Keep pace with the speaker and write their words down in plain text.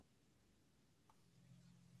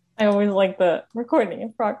I always like the recording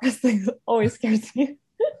in progress thing. It always scares me.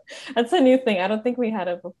 That's a new thing. I don't think we had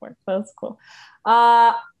it before, but that's cool.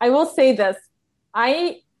 I will say this.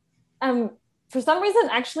 I am, for some reason,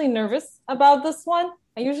 actually nervous about this one.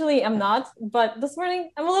 I usually am not, but this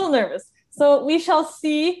morning I'm a little nervous. So we shall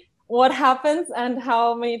see what happens and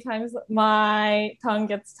how many times my tongue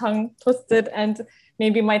gets tongue twisted and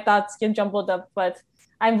maybe my thoughts get jumbled up. But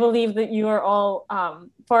I believe that you are all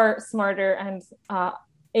far smarter and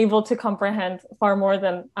able to comprehend far more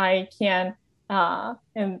than I can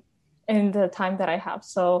in the time that I have.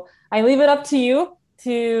 So I leave it up to you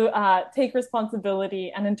to take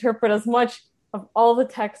responsibility and interpret as much of all the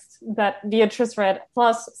text that Beatrice read,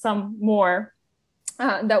 plus some more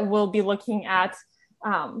that we'll be looking at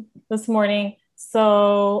this morning.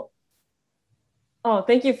 So, oh,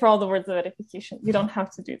 thank you for all the words of edification. You don't have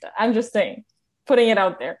to do that. I'm just saying, putting it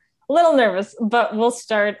out there. A little nervous, but we'll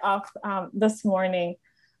start off this morning.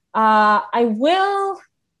 I'll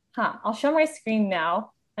show my screen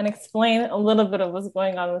now and explain a little bit of what's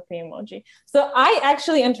going on with the emoji. So I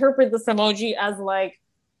actually interpret this emoji as like,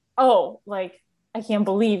 oh, like, I can't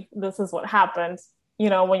believe this is what happened. You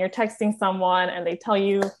know, when you're texting someone and they tell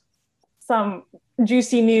you some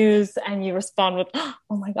juicy news and you respond with, oh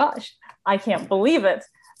my gosh, I can't believe it.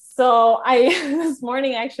 So this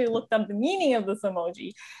morning I actually looked up the meaning of this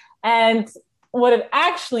emoji, and what it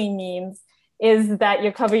actually means is that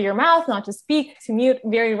you cover your mouth, not to speak, to mute,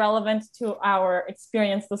 very relevant to our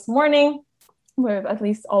experience this morning, where at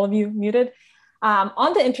least all of you muted.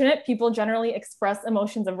 On the internet, people generally express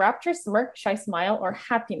emotions of rapture, smirk, shy smile, or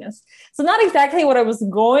happiness. So not exactly what I was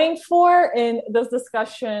going for in this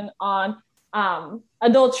discussion on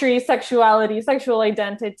adultery, sexuality, sexual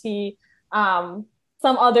identity, some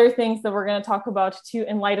other things that we're going to talk about too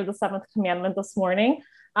in light of the seventh commandment this morning.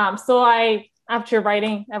 So after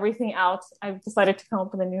writing everything out, I've decided to come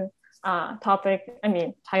up with a new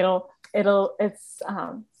title.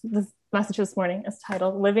 This message this morning is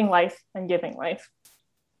titled Living Life and Giving Life.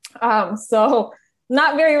 So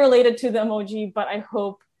not very related to the emoji, but I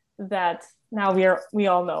hope that now we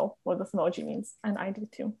all know what this emoji means, and I do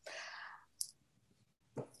too.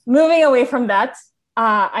 Moving away from that,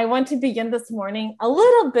 I want to begin this morning a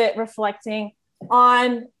little bit reflecting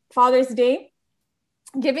on Father's Day,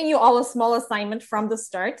 giving you all a small assignment from the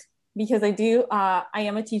start, because I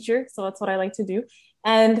am a teacher, so that's what I like to do.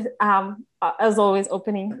 And as always,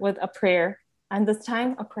 opening with a prayer, and this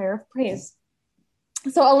time a prayer of praise.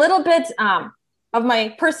 So a little bit of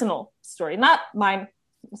my personal story, not mine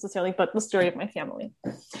necessarily, but the story of my family.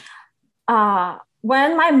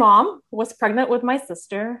 When my mom was pregnant with my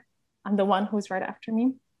sister, I'm the one who's right after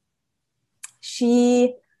me,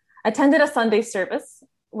 she attended a Sunday service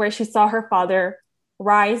where she saw her father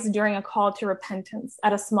rise during a call to repentance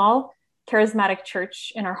at a small charismatic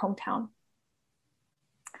church in our hometown.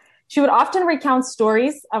 She would often recount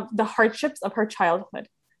stories of the hardships of her childhood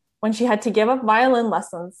when she had to give up violin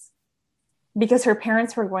lessons because her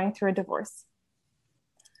parents were going through a divorce.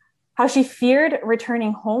 How she feared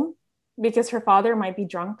returning home because her father might be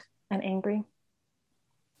drunk and angry.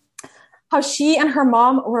 How she and her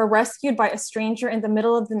mom were rescued by a stranger in the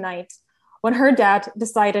middle of the night when her dad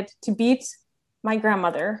decided to beat my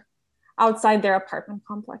grandmother outside their apartment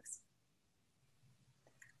complex.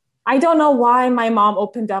 I don't know why my mom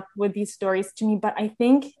opened up with these stories to me, but I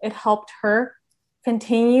think it helped her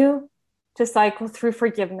continue to cycle through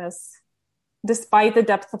forgiveness despite the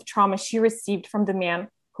depth of trauma she received from the man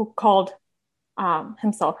who called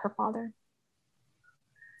himself her father.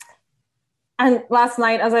 And last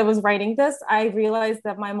night, as I was writing this, I realized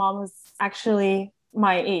that my mom was actually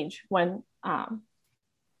my age when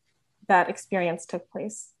that experience took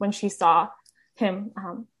place, when she saw him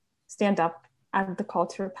stand up at the call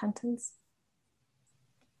to repentance.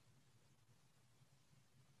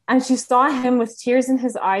 And she saw him with tears in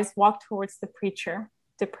his eyes walk towards the preacher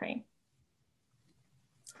to pray.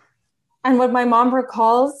 And what my mom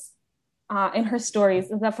recalls in her stories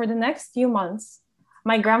is that for the next few months,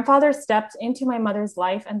 my grandfather stepped into my mother's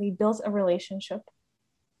life and they built a relationship,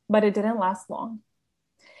 but it didn't last long.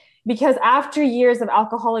 Because after years of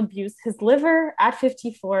alcohol abuse, his liver at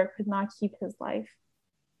 54 could not keep his life.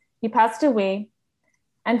 He passed away,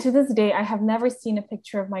 and to this day, I have never seen a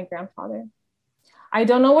picture of my grandfather. I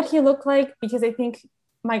don't know what he looked like because I think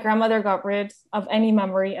my grandmother got rid of any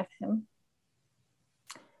memory of him.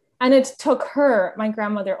 And it took her, my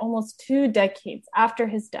grandmother, almost 2 decades after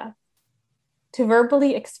his death to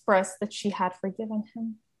verbally express that she had forgiven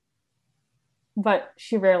him. But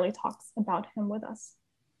she rarely talks about him with us.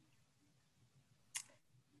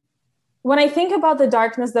 When I think about the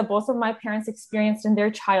darkness that both of my parents experienced in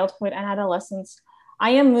their childhood and adolescence, I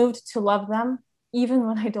am moved to love them even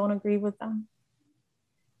when I don't agree with them.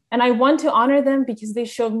 And I want to honor them because they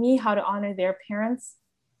showed me how to honor their parents,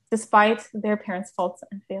 despite their parents' faults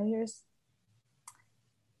and failures.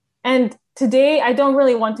 And today, I don't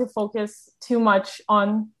really want to focus too much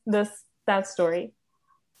on that story.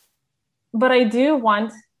 But I do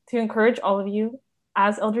want to encourage all of you,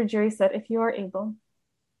 as Elder Jerry said, if you are able,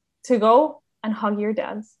 to go and hug your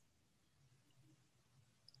dads.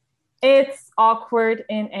 It's awkward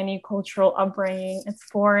in any cultural upbringing. It's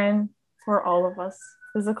foreign for all of us.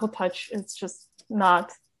 Physical touch is just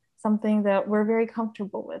not something that we're very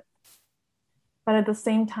comfortable with. But at the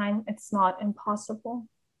same time, it's not impossible.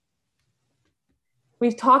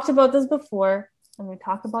 We've talked about this before, and we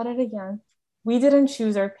talk about it again. We didn't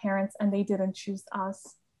choose our parents, and they didn't choose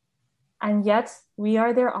us. And yet, we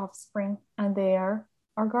are their offspring, and they are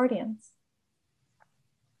our guardians.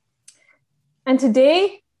 And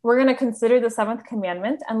today, we're going to consider the seventh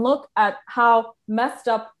commandment and look at how messed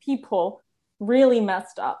up people really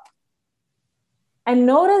messed up. And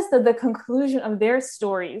notice that the conclusion of their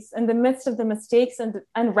stories in the midst of the mistakes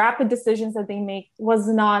and rapid decisions that they make was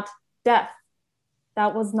not death.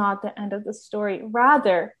 That was not the end of the story.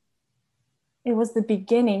 Rather, it was the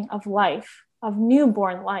beginning of life, of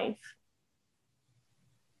newborn life.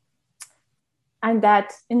 And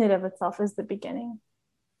that in and of itself is the beginning.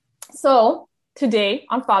 So today,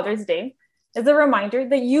 on Father's Day, is a reminder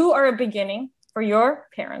that you are a beginning for your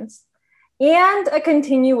parents and a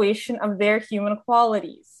continuation of their human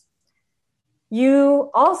qualities. You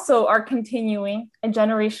also are continuing a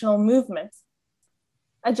generational movement,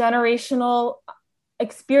 a generational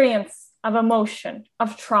experience of emotion,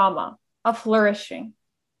 of trauma, of flourishing,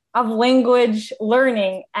 of language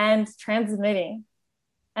learning and transmitting,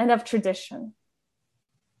 and of tradition.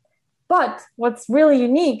 But what's really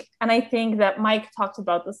unique, and I think that Mike talked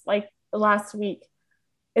about this like last week,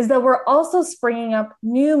 is that we're also springing up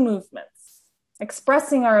new movements,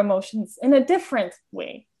 expressing our emotions in a different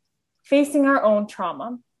way, facing our own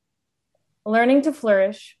trauma, learning to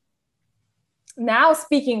flourish, now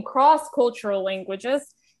speaking cross-cultural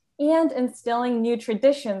languages, and instilling new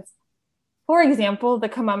traditions. For example, the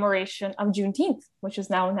commemoration of Juneteenth, which is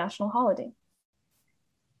now a national holiday.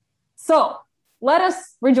 So let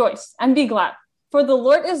us rejoice and be glad, for the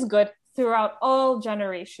Lord is good throughout all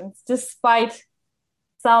generations, despite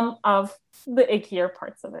some of the ickier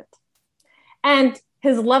parts of it. And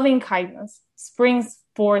his loving kindness springs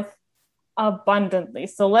forth abundantly.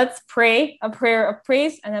 So let's pray a prayer of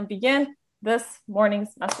praise and then begin this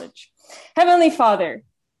morning's message. Heavenly Father,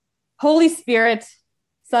 Holy Spirit,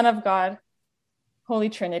 Son of God, Holy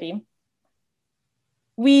Trinity,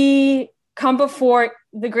 we come before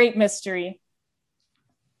the great mystery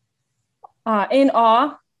in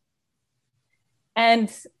awe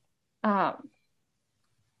and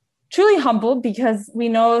truly humbled, because we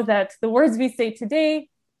know that the words we say today,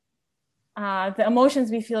 the emotions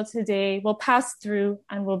we feel today will pass through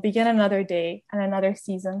and will begin another day and another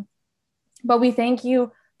season. But we thank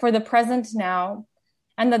you for the present now,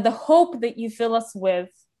 and that the hope that you fill us with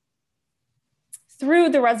through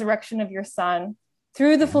the resurrection of your Son,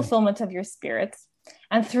 through the fulfillment of your Spirit,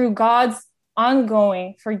 and through God's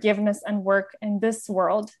ongoing forgiveness and work in this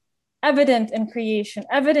world, evident in creation,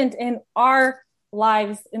 evident in our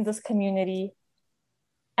lives in this community,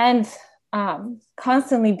 and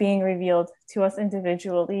constantly being revealed to us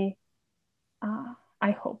individually,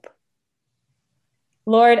 I hope.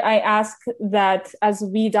 Lord, I ask that as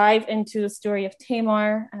we dive into the story of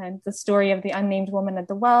Tamar and the story of the unnamed woman at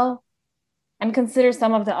the well, and consider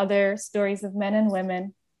some of the other stories of men and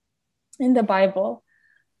women in the Bible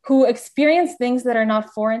who experience things that are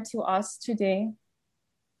not foreign to us today,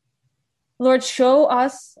 Lord, show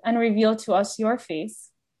us and reveal to us your face,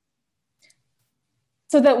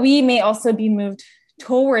 so that we may also be moved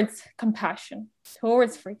towards compassion,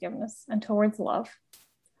 towards forgiveness, and towards love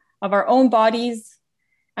of our own bodies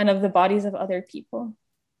and of the bodies of other people.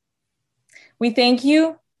 We thank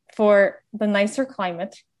you for the nicer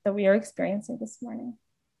climate that we are experiencing this morning,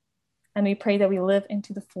 and we pray that we live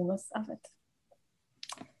into the fullness of it.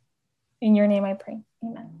 In your name I pray,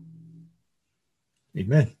 amen.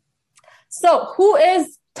 Amen. So who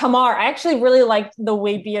is Tamar? I actually really liked the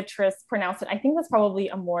way Beatrice pronounced it. I think that's probably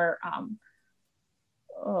a more,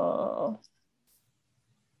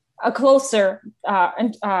 a closer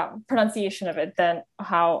pronunciation of it than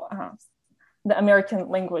how the American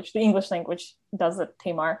language, the English language does it,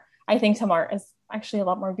 Tamar. I think Tamar is actually a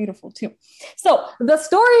lot more beautiful too. So the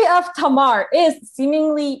story of Tamar is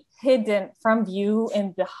seemingly hidden from view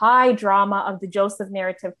in the high drama of the Joseph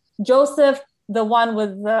narrative. Joseph, the one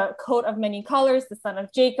with the coat of many colors, the son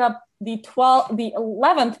of Jacob, the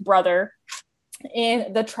 11th brother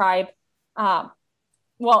in the tribe,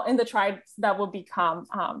 in the tribes that will become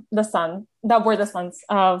the sons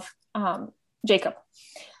of Jacob.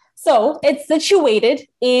 So it's situated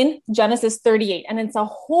in Genesis 38, and it's a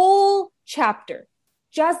whole chapter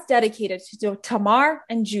just dedicated to Tamar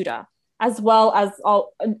and Judah, as well as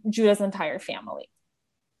all Judah's entire family.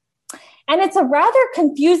 And it's a rather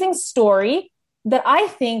confusing story that I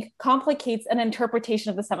think complicates an interpretation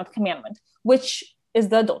of the seventh commandment, which is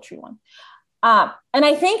the adultery one. And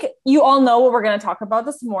I think you all know what we're going to talk about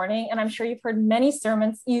this morning, and I'm sure you've heard many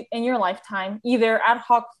sermons in your lifetime, either ad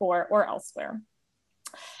hoc for or elsewhere.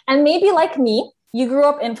 And maybe like me, you grew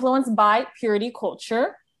up influenced by purity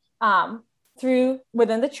culture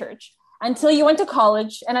within the church until you went to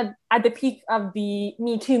college and at the peak of the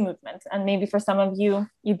Me Too movement. And maybe for some of you,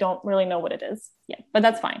 you don't really know what it is yet, but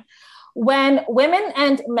that's fine. When women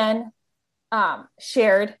and men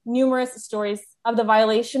shared numerous stories of the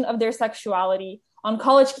violation of their sexuality on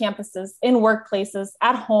college campuses, in workplaces,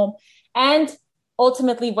 at home, and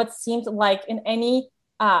ultimately what seemed like in any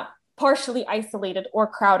partially isolated or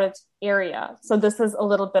crowded area. So this is a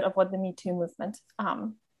little bit of what the Me Too movement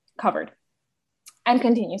covered and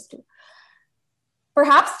continues to.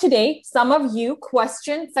 Perhaps today, some of you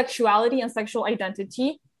question sexuality and sexual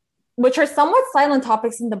identity, which are somewhat silent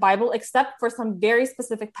topics in the Bible, except for some very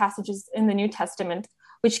specific passages in the New Testament,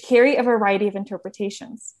 which carry a variety of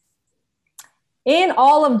interpretations. In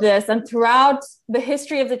all of this and throughout the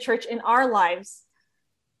history of the church in our lives,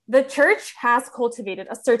 the church has cultivated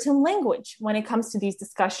a certain language when it comes to these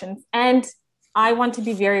discussions, and I want to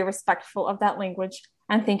be very respectful of that language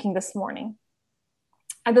and thinking this morning.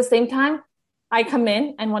 At the same time, I come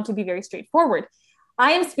in and want to be very straightforward.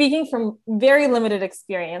 I am speaking from very limited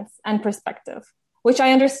experience and perspective, which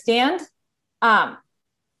I understand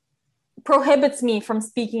prohibits me from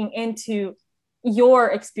speaking into your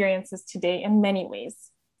experiences today in many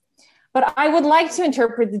ways. But I would like to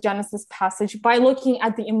interpret the Genesis passage by looking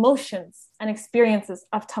at the emotions and experiences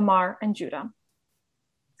of Tamar and Judah.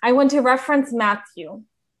 I want to reference Matthew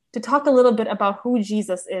to talk a little bit about who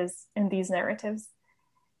Jesus is in these narratives.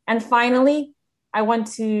 And finally, I want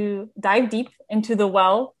to dive deep into the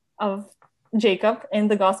well of Jacob in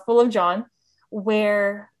the Gospel of John,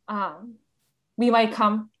 where we might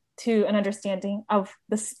come to an understanding of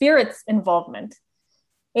the Spirit's involvement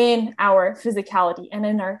in our physicality and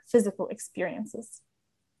in our physical experiences.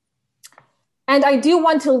 And I do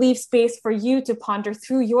want to leave space for you to ponder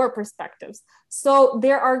through your perspectives. So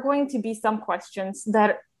there are going to be some questions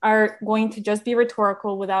that are going to just be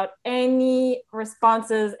rhetorical without any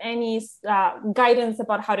responses, any guidance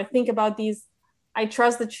about how to think about these. I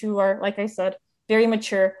trust that you are, like I said, very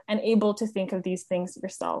mature and able to think of these things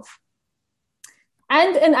yourself.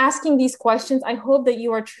 And in asking these questions, I hope that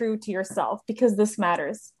you are true to yourself, because this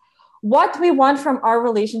matters. What we want from our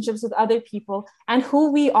relationships with other people and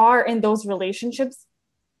who we are in those relationships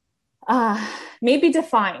may be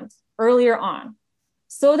defined earlier on,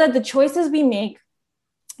 so that the choices we make,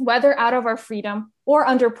 whether out of our freedom or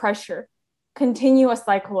under pressure, continue a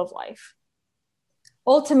cycle of life.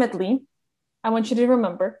 Ultimately, I want you to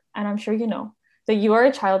remember, and I'm sure you know, that you are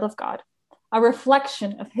a child of God, a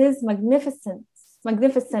reflection of his magnificent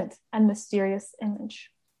and mysterious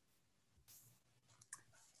image.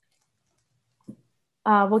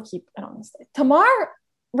 We'll keep it on this side. Tamar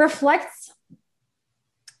reflects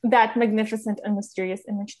that magnificent and mysterious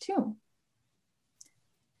image too.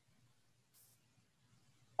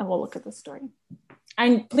 And we'll look at the story.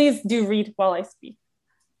 And please do read while I speak.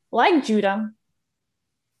 Like Judah,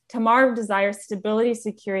 Tamar desires stability,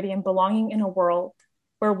 security, and belonging in a world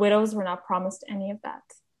where widows were not promised any of that.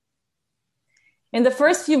 In the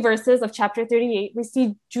first few verses of chapter 38, we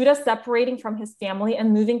see Judah separating from his family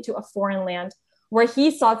and moving to a foreign land where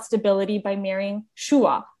he sought stability by marrying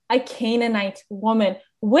Shua, a Canaanite woman,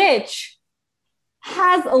 which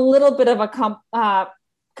has a little bit of a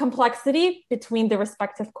complexity between the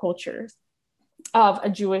respective cultures of a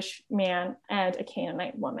Jewish man and a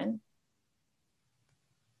Canaanite woman.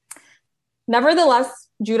 Nevertheless,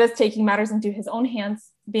 Judah's taking matters into his own hands,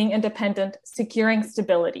 being independent, securing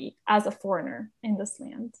stability as a foreigner in this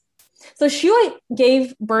land. So Shua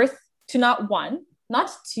gave birth to not one,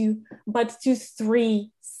 not two, but to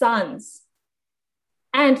 3 sons.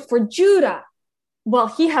 And for Judah, well,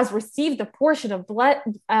 he has received a portion of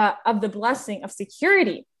the blessing of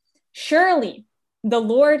security. Surely the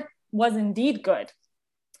Lord was indeed good,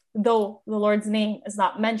 though the Lord's name is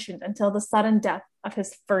not mentioned until the sudden death of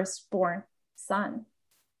his firstborn son.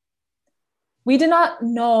 We do not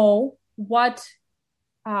know what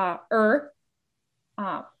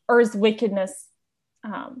Er's wickedness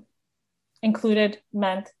um,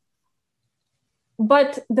 meant.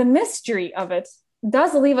 But the mystery of it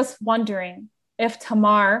does leave us wondering if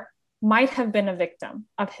Tamar might have been a victim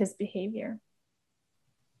of his behavior.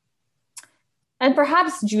 And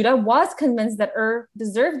perhaps Judah was convinced that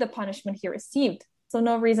deserved the punishment he received. So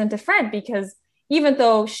no reason to fret, because even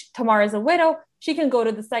though Tamar is a widow, she can go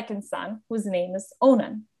to the second son, whose name is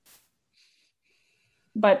Onan.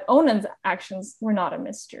 But Onan's actions were not a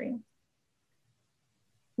mystery.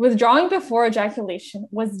 Withdrawing before ejaculation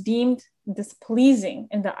was deemed displeasing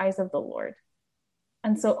in the eyes of the Lord.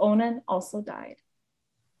 And so Onan also died.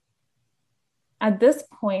 At this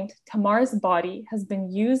point, Tamar's body has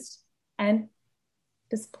been used and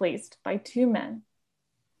displaced by two men,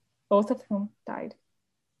 both of whom died.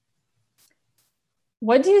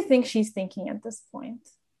 What do you think she's thinking at this point?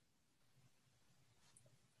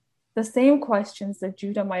 The same questions that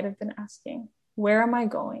Judah might have been asking. Where am I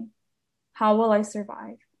going? How will I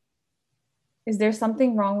survive? Is there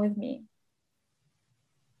something wrong with me?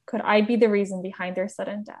 Could I be the reason behind their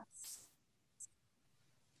sudden deaths?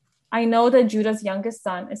 I know that Judah's youngest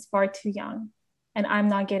son is far too young, and I'm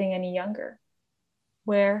not getting any younger.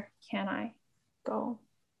 Where can I go?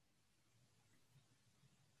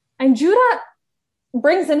 And Judah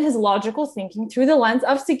brings in his logical thinking through the lens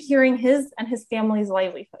of securing his and his family's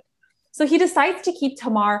livelihood. So he decides to keep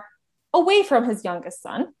Tamar away from his youngest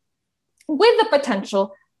son, with the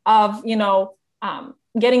potential of,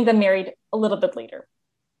 getting them married a little bit later.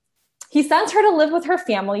 He sends her to live with her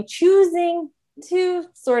family, choosing to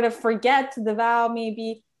sort of forget the vow,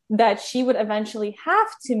 maybe, that she would eventually have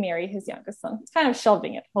to marry his youngest son. It's kind of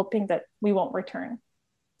shelving it, hoping that we won't return.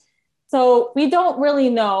 So we don't really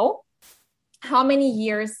know how many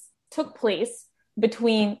years took place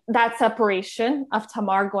between that separation of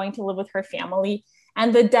Tamar going to live with her family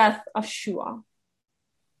and the death of Shua.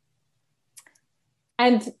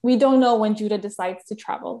 And we don't know when Judah decides to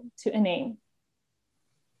travel to Enaim.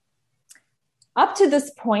 Up to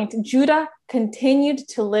this point, Judah continued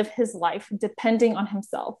to live his life depending on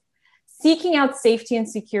himself, seeking out safety and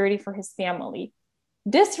security for his family,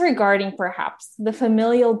 disregarding perhaps the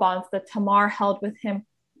familial bonds that Tamar held with him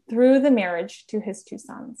through the marriage to his two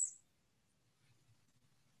sons.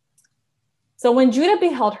 So when Judah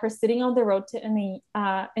beheld her sitting on the road to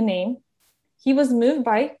Enaim, he was moved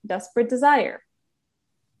by desperate desire.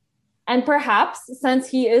 And perhaps, since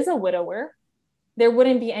he is a widower, there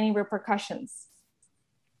wouldn't be any repercussions.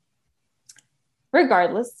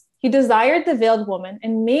 Regardless, he desired the veiled woman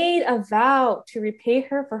and made a vow to repay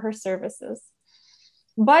her for her services.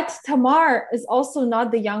 But Tamar is also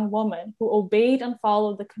not the young woman who obeyed and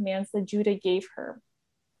followed the commands that Judah gave her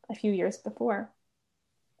a few years before.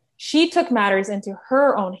 She took matters into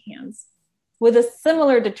her own hands with a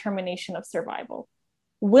similar determination of survival,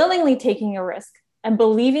 willingly taking a risk and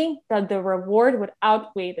believing that the reward would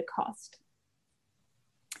outweigh the cost.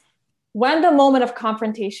 When the moment of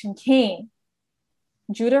confrontation came,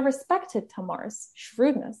 Judah respected Tamar's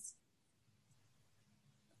shrewdness.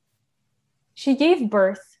 She gave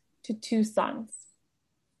birth to two sons.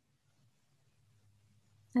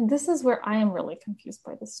 And this is where I am really confused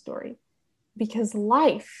by this story, because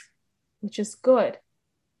life, which is good,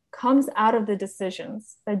 comes out of the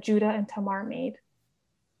decisions that Judah and Tamar made.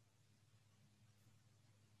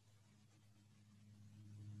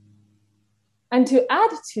 And to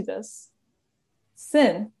add to this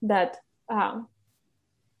sin that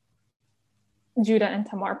Judah and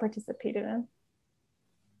Tamar participated in,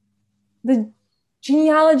 the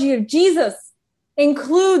genealogy of Jesus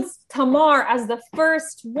includes Tamar as the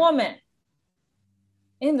first woman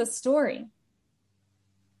in the story.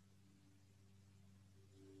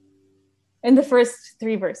 In the first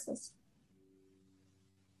 3 verses.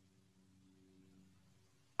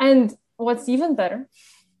 And what's even better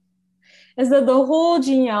is that the whole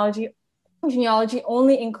genealogy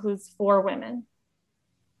only includes 4 women,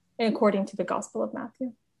 according to the Gospel of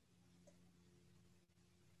Matthew.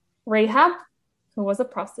 Rahab, who was a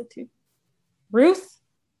prostitute, Ruth,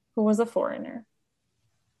 who was a foreigner,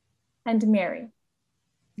 and Mary,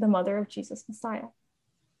 the mother of Jesus Messiah.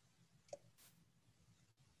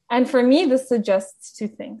 And for me, this suggests 2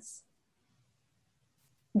 things.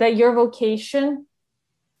 That your vocation,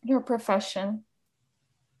 your profession,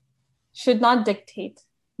 should not dictate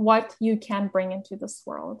what you can bring into this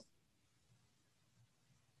world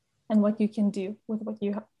and what you can do with what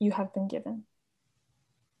you have been given.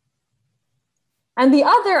 And the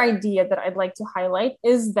other idea that I'd like to highlight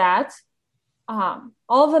is that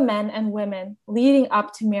all the men and women leading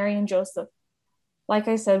up to Mary and Joseph, like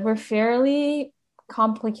I said, were fairly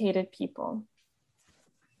complicated people.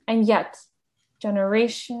 And yet,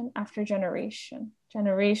 generation after generation,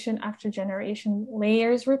 generation after generation,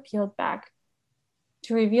 layers were peeled back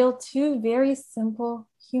to reveal two very simple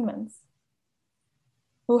humans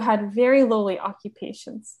who had very lowly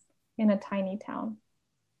occupations in a tiny town.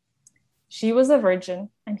 She was a virgin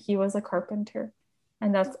and he was a carpenter,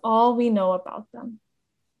 and that's all we know about them.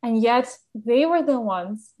 And yet they were the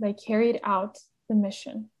ones that carried out the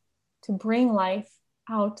mission to bring life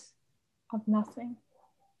out of nothing.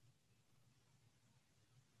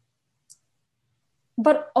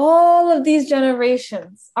 But all of these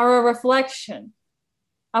generations are a reflection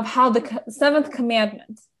of how the seventh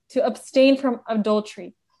commandment to abstain from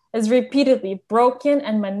adultery is repeatedly broken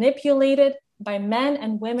and manipulated by men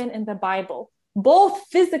and women in the Bible, both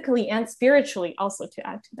physically and spiritually, also to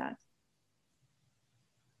add to that.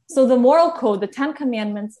 So the moral code, the 10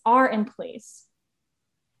 commandments are in place.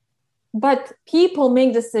 But people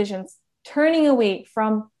make decisions turning away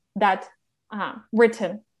from that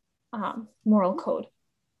written moral code.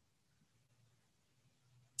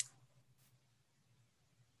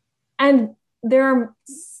 And there are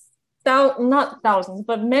not thousands,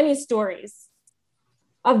 but many stories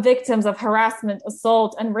of victims of harassment,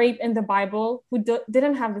 assault, and rape in the Bible who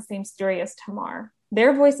didn't have the same story as Tamar.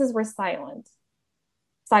 Their voices were silenced,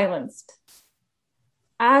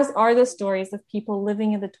 as are the stories of people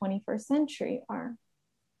living in the 21st century are.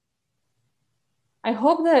 I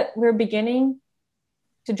hope that we're beginning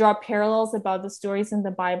to draw parallels about the stories in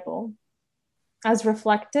the Bible as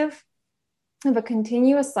reflective of a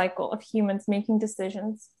continuous cycle of humans making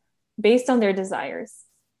decisions based on their desires,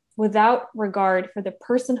 without regard for the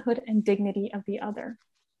personhood and dignity of the other.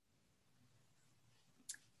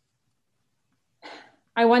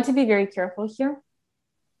 I want to be very careful here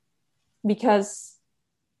because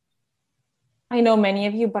I know many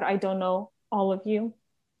of you, but I don't know all of you.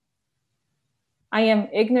 I am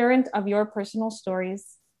ignorant of your personal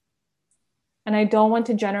stories, and I don't want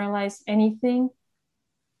to generalize anything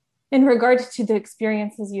in regard to the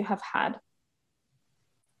experiences you have had.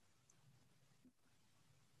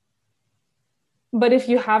 But if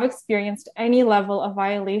you have experienced any level of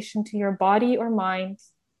violation to your body or mind,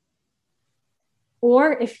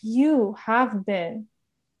 or if you have been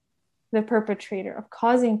the perpetrator of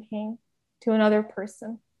causing pain to another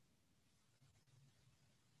person,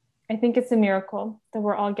 I think it's a miracle that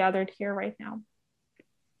we're all gathered here right now.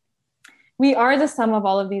 We are the sum of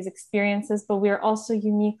all of these experiences, but we are also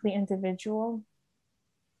uniquely individual.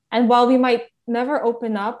 And while we might never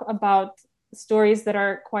open up about stories that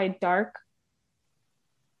are quite dark,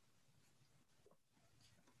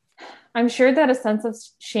 I'm sure that a sense of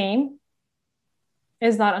shame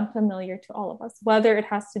is not unfamiliar to all of us, whether it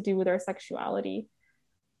has to do with our sexuality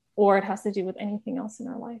or it has to do with anything else in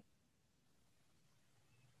our life.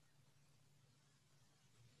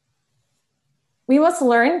 We must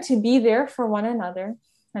learn to be there for one another.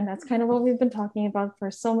 And that's kind of what we've been talking about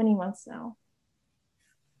for so many months now.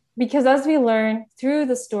 Because as we learn through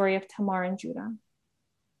the story of Tamar and Judah,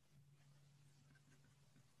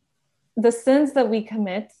 the sins that we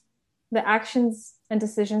commit, the actions and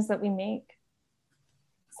decisions that we make,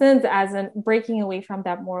 sins as in breaking away from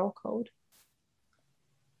that moral code.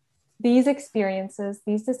 These experiences,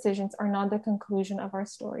 these decisions are not the conclusion of our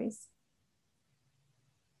stories.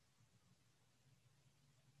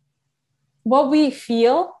 What we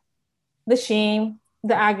feel, the shame,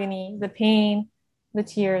 the agony, the pain, the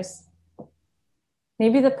tears,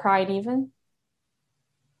 maybe the pride even,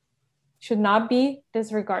 should not be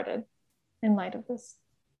disregarded in light of this.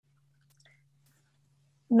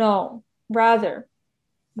 No, rather,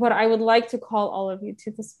 what I would like to call all of you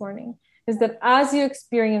to this morning is that as you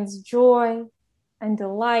experience joy and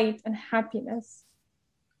delight and happiness,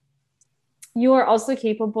 you are also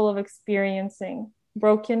capable of experiencing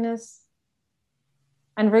brokenness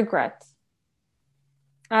and regret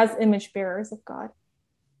as image bearers of God.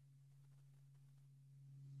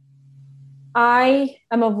 I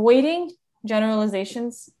am avoiding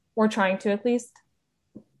generalizations, or trying to at least,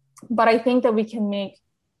 but I think that we can make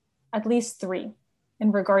at least 3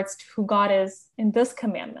 in regards to who God is in this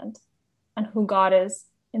commandment and who God is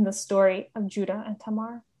in the story of Judah and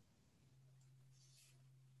Tamar.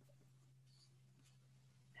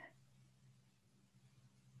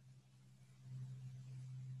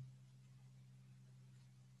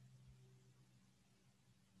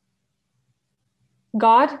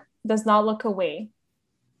 God does not look away,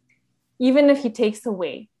 even if he takes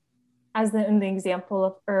away, as in the example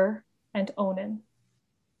of and Onan.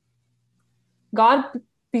 God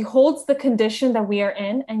beholds the condition that we are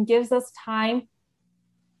in and gives us time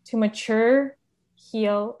to mature,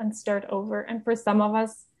 heal, and start over. And for some of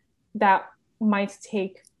us, that might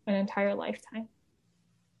take an entire lifetime.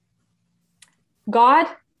 God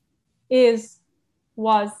is,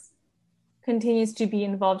 was, continues to be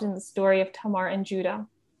involved in the story of Tamar and Judah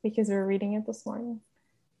because we're reading it this morning.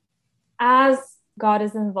 As God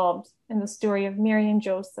is involved in the story of Mary and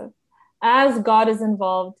Joseph, as God is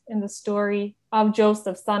involved in the story of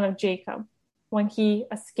Joseph, son of Jacob, when he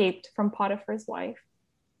escaped from Potiphar's wife,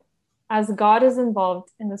 as God is involved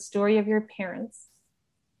in the story of your parents,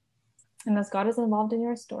 and as God is involved in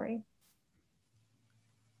your story,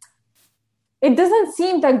 it doesn't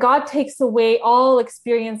seem that God takes away all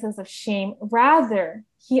experiences of shame. Rather,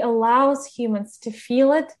 he allows humans to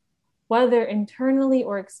feel it, whether internally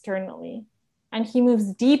or externally. And he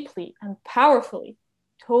moves deeply and powerfully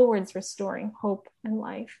towards restoring hope and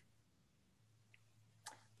life.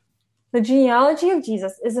 The genealogy of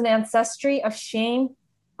Jesus is an ancestry of shame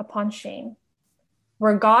upon shame,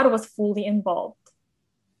 where God was fully involved.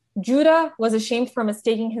 Judah was ashamed for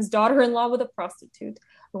mistaking his daughter-in-law with a prostitute.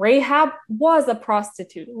 Rahab was a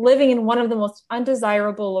prostitute, living in one of the most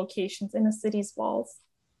undesirable locations in a city's walls,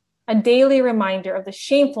 a daily reminder of the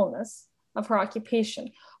shamefulness of her occupation.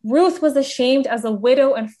 Ruth was ashamed as a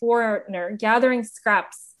widow and foreigner, gathering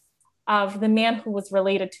scraps of the man who was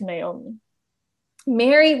related to Naomi.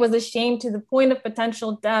 Mary was ashamed to the point of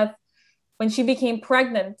potential death when she became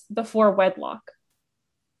pregnant before wedlock.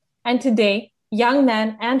 And today, young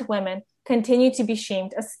men and women continue to be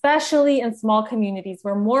shamed, especially in small communities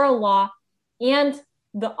where moral law and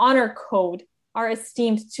the honor code are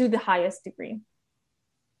esteemed to the highest degree.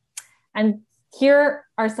 And here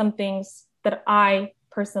are some things that I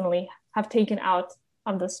personally have taken out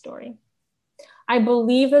of the story. I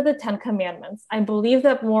believe that the 10 Commandments, I believe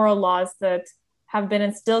that moral laws that have been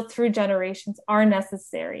instilled through generations are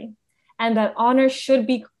necessary, and that honor should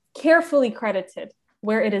be carefully credited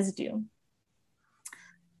where it is due.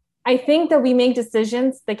 I think that we make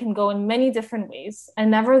decisions that can go in many different ways,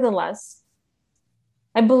 and nevertheless,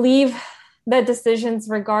 I believe that decisions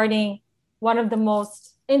regarding one of the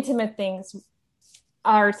most intimate things,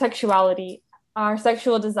 our sexuality, our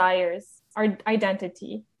sexual desires, our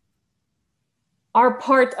identity, are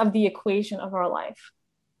part of the equation of our life.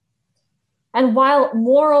 And while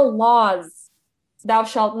moral laws, thou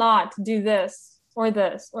shalt not do this or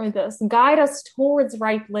this or this, guide us towards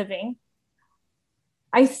right living,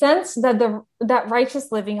 I sense that that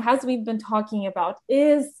righteous living, as we've been talking about,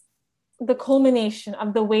 is the culmination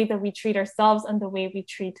of the way that we treat ourselves and the way we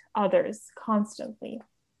treat others constantly.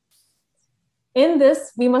 In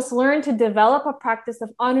this, we must learn to develop a practice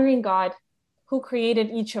of honoring God who created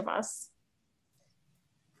each of us.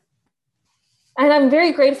 And I'm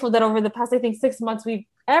very grateful that over the past, I think, 6 months,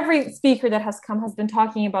 every speaker that has come has been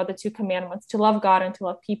talking about the 2 commandments, to love God and to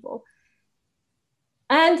love people.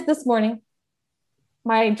 And this morning,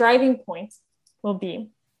 my driving point will be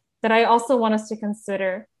that I also want us to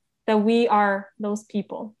consider that we are those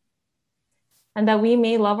people and that we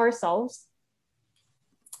may love ourselves,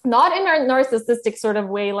 not in our narcissistic sort of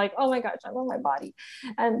way, like, oh my gosh, I love my body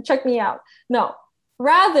and check me out. No,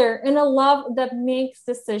 rather in a love that makes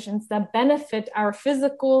decisions that benefit our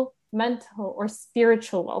physical, mental, or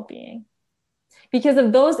spiritual well-being. Because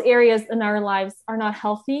if those areas in our lives are not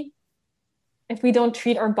healthy, if we don't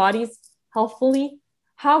treat our bodies healthfully,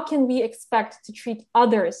 how can we expect to treat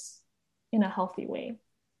others in a healthy way?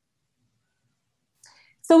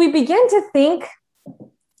 So we begin to think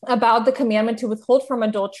about the commandment to withhold from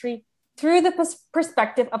adultery through the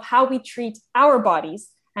perspective of how we treat our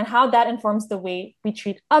bodies and how that informs the way we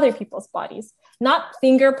treat other people's bodies. Not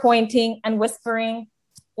finger pointing and whispering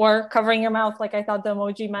or covering your mouth, like I thought the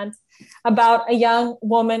emoji meant, about a young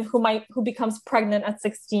woman who becomes pregnant at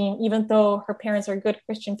 16, even though her parents are good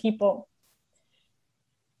Christian people.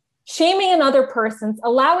 Shaming another person,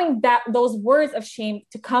 allowing those words of shame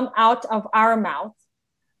to come out of our mouth,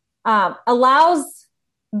 allows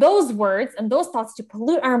those words and those thoughts to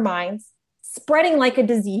pollute our minds, spreading like a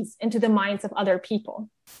disease into the minds of other people.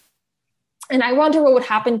 And I wonder what would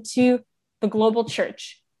happen to the global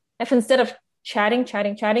church if instead of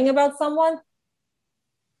chatting about someone,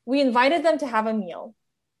 we invited them to have a meal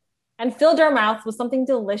and filled our mouths with something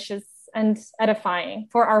delicious and edifying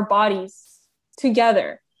for our bodies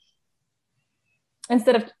together,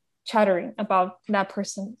 instead of chattering about that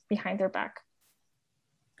person behind their back.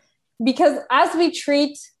 Because as we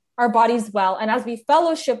treat our bodies well, and as we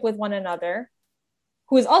fellowship with one another,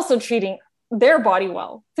 who is also treating their body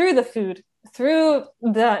well through the food, through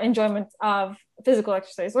the enjoyment of physical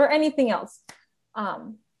exercise or anything else,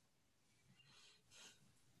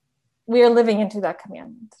 we are living into that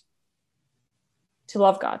commandment to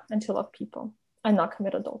love God and to love people and not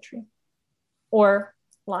commit adultery or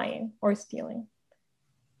lying or stealing.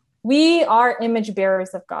 We are image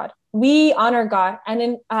bearers of God. We honor God. And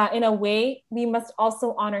in a way, we must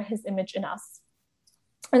also honor his image in us.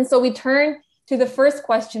 And so we turn to the first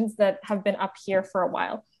questions that have been up here for a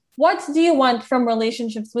while. What do you want from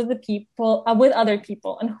relationships with with other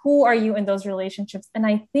people? And who are you in those relationships? And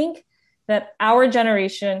I think that our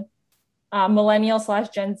generation,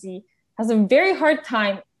 millennial/Gen Z, has a very hard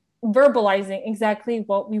time verbalizing exactly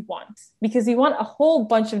what we want, because we want a whole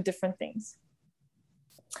bunch of different things.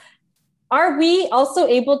 Are we also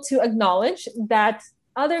able to acknowledge that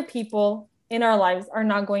other people in our lives are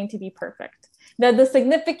not going to be perfect? That the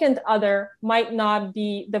significant other might not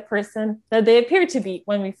be the person that they appear to be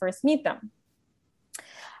when we first meet them.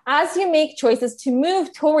 As you make choices to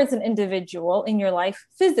move towards an individual in your life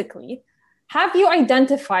physically, have you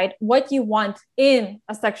identified what you want in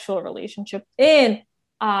a sexual relationship, in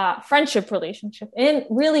a friendship relationship, in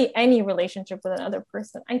really any relationship with another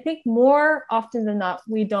person? I think more often than not,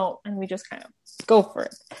 we don't, and we just kind of go for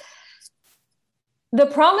it. The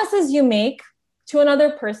promises you make to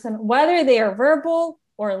another person, whether they are verbal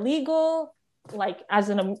or legal, like as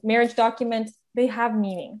in a marriage document, they have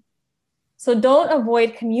meaning. So don't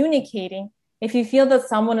avoid communicating if you feel that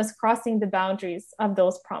someone is crossing the boundaries of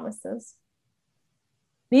those promises.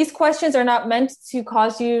 These questions are not meant to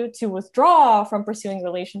cause you to withdraw from pursuing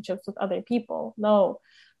relationships with other people. No.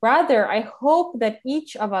 Rather, I hope that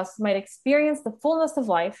each of us might experience the fullness of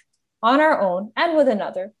life on our own and with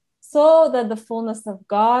another, so that the fullness of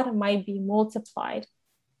God might be multiplied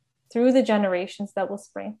through the generations that will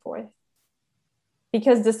spring forth.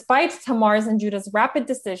 Because despite Tamar's and Judah's rapid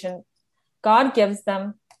decision, God gives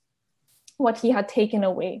them what he had taken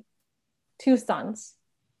away, 2 sons.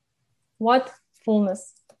 What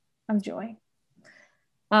fullness of joy.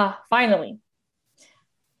 Finally,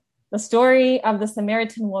 the story of the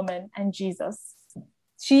Samaritan woman and Jesus.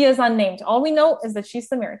 She is unnamed. All we know is that she's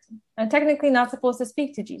Samaritan and technically not supposed to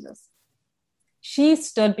speak to Jesus. She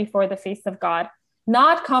stood before the face of God,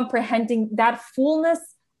 not comprehending that fullness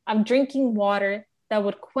of drinking water that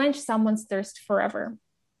would quench someone's thirst forever.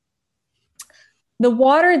 The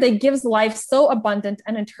water that gives life so abundant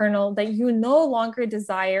and eternal that you no longer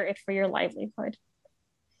desire it for your livelihood.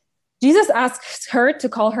 Jesus asks her to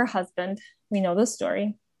call her husband. We know the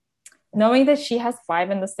story, knowing that she has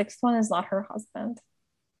 5 and the 6th one is not her husband.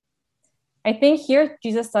 I think here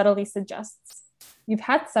Jesus subtly suggests, you've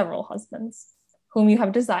had several husbands whom you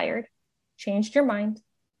have desired, changed your mind,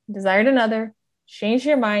 desired another, changed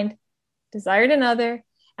your mind, desired another,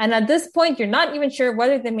 and at this point, you're not even sure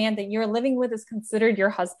whether the man that you're living with is considered your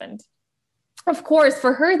husband. Of course,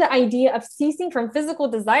 for her, the idea of ceasing from physical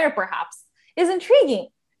desire, perhaps, is intriguing,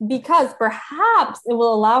 because perhaps it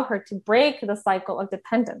will allow her to break the cycle of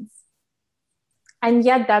dependence. And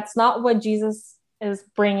yet, that's not what Jesus is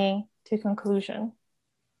bringing to conclusion.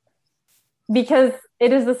 Because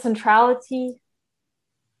it is the centrality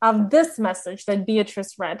of this message that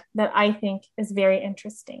Beatrice read that I think is very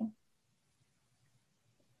interesting.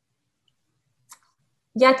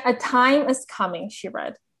 Yet a time is coming, she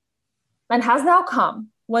read, and has now come,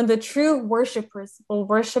 when the true worshipers will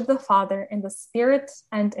worship the Father in the Spirit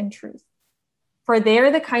and in truth. For they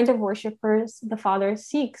are the kind of worshipers the Father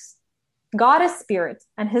seeks. God is spirit,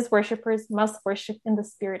 and his worshipers must worship in the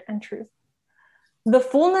spirit and truth. The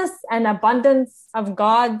fullness and abundance of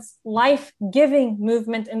God's life-giving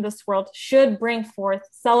movement in this world should bring forth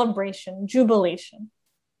celebration, jubilation.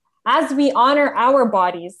 As we honor our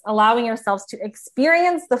bodies, allowing ourselves to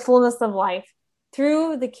experience the fullness of life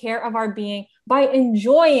through the care of our being by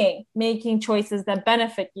enjoying making choices that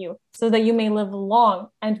benefit you so that you may live a long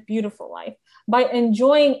and beautiful life, by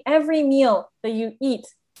enjoying every meal that you eat.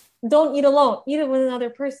 Don't eat alone, eat it with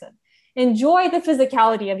another person. Enjoy the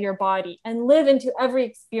physicality of your body and live into every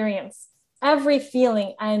experience, every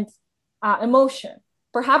feeling and emotion,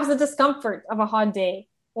 perhaps the discomfort of a hot day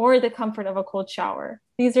or the comfort of a cold shower.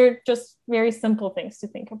 These are just very simple things to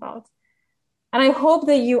think about. And I hope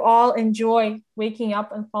that you all enjoy waking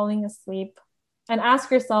up and falling asleep, and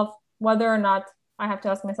ask yourself whether or not, I have to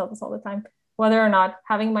ask myself this all the time, whether or not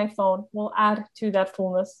having my phone will add to that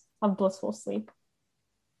fullness of blissful sleep.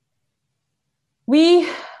 We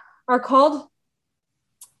are called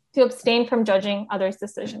to abstain from judging others'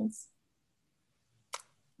 decisions.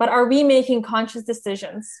 But are we making conscious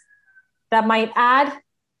decisions that might add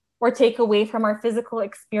or take away from our physical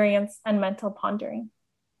experience and mental pondering?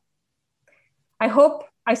 I hope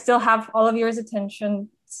I still have all of yours attention,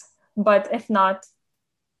 but if not,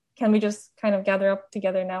 can we just kind of gather up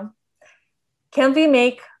together now? Can we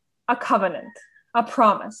make a covenant, a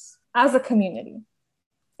promise as a community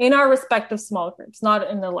in our respective small groups, not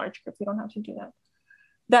in the large group? We don't have to do that.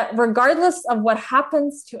 that regardless of what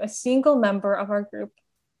happens to a single member of our group,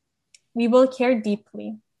 we will care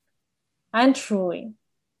deeply and truly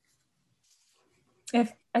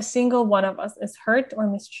if a single one of us is hurt or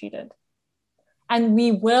mistreated. And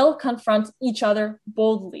we will confront each other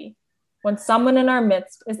boldly when someone in our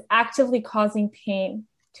midst is actively causing pain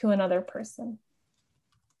to another person.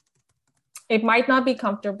 It might not be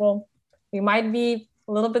comfortable. We might be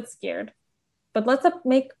a little bit scared, but let's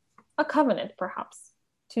make a covenant perhaps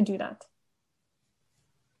to do that.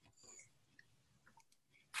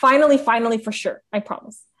 Finally, for sure, I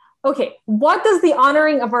promise. Okay, what does the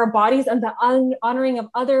honoring of our bodies and the honoring of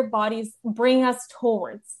other bodies bring us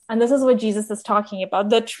towards? And this is what Jesus is talking about,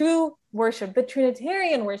 the true worship, the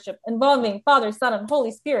Trinitarian worship involving Father, Son, and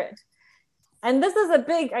Holy Spirit. And this is a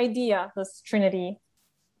big idea, this Trinity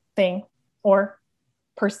thing or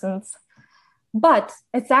persons. But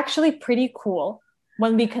it's actually pretty cool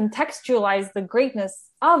when we contextualize the greatness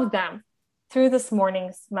of them through this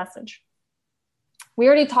morning's message. We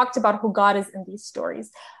already talked about who God is in these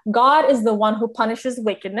stories. God is the one who punishes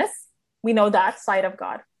wickedness. We know that side of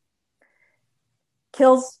God.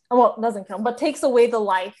 Doesn't kill, but takes away the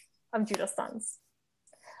life of Judah's sons.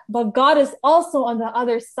 But God is also on the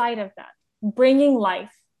other side of that, bringing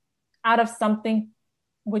life out of something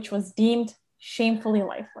which was deemed shamefully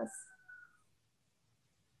lifeless.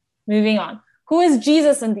 Moving on. Who is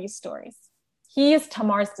Jesus in these stories? He is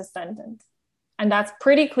Tamar's descendant. And that's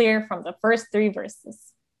pretty clear from the first 3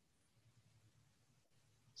 verses.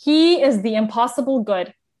 He is the impossible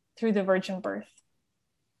good through the virgin birth.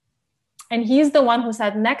 And he's the one who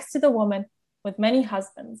sat next to the woman with many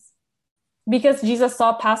husbands because Jesus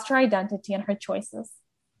saw past her identity and her choices.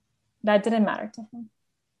 That didn't matter to him.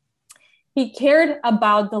 He cared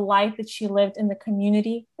about the life that she lived in the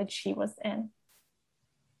community that she was in.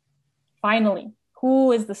 Finally,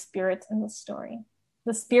 who is the Spirit in the story?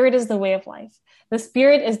 The Spirit is the way of life. The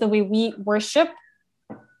Spirit is the way we worship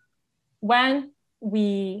when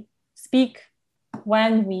we speak,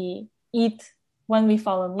 when we eat, when we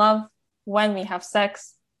fall in love, when we have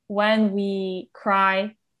sex, when we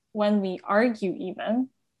cry, when we argue even.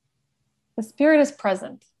 The Spirit is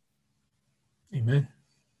present. Amen.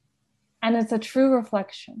 And it's a true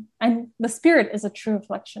reflection. And the Spirit is a true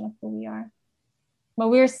reflection of who we are. But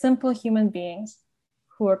we are simple human beings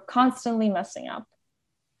who are constantly messing up.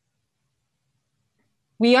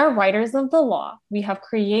 We are writers of the law. We have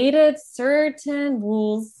created certain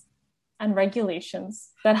rules and regulations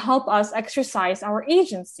that help us exercise our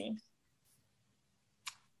agency.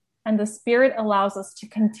 And the Spirit allows us to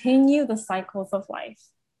continue the cycles of life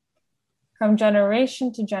from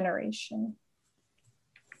generation to generation.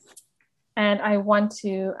 And I want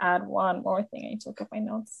to add one more thing. I took up my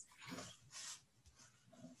notes.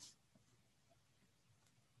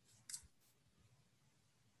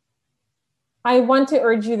 I want to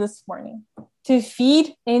urge you this morning to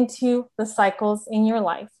feed into the cycles in your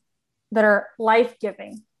life that are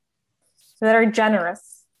life-giving, that are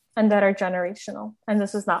generous, and that are generational. And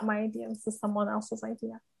this is not my idea. This is someone else's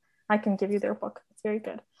idea. I can give you their book. It's very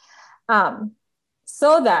good.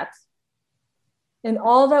 So that in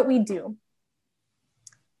all that we do,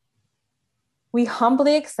 we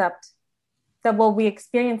humbly accept that what we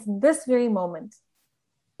experience in this very moment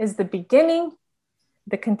is the beginning,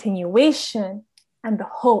 the continuation, and the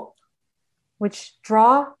hope, which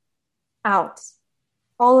draw out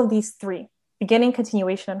all of these 3, beginning,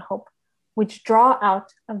 continuation, and hope, which draw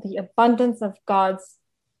out of the abundance of God's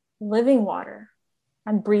living water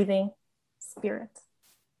and breathing Spirit.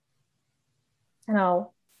 And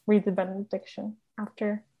I'll read the benediction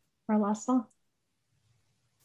after our last song.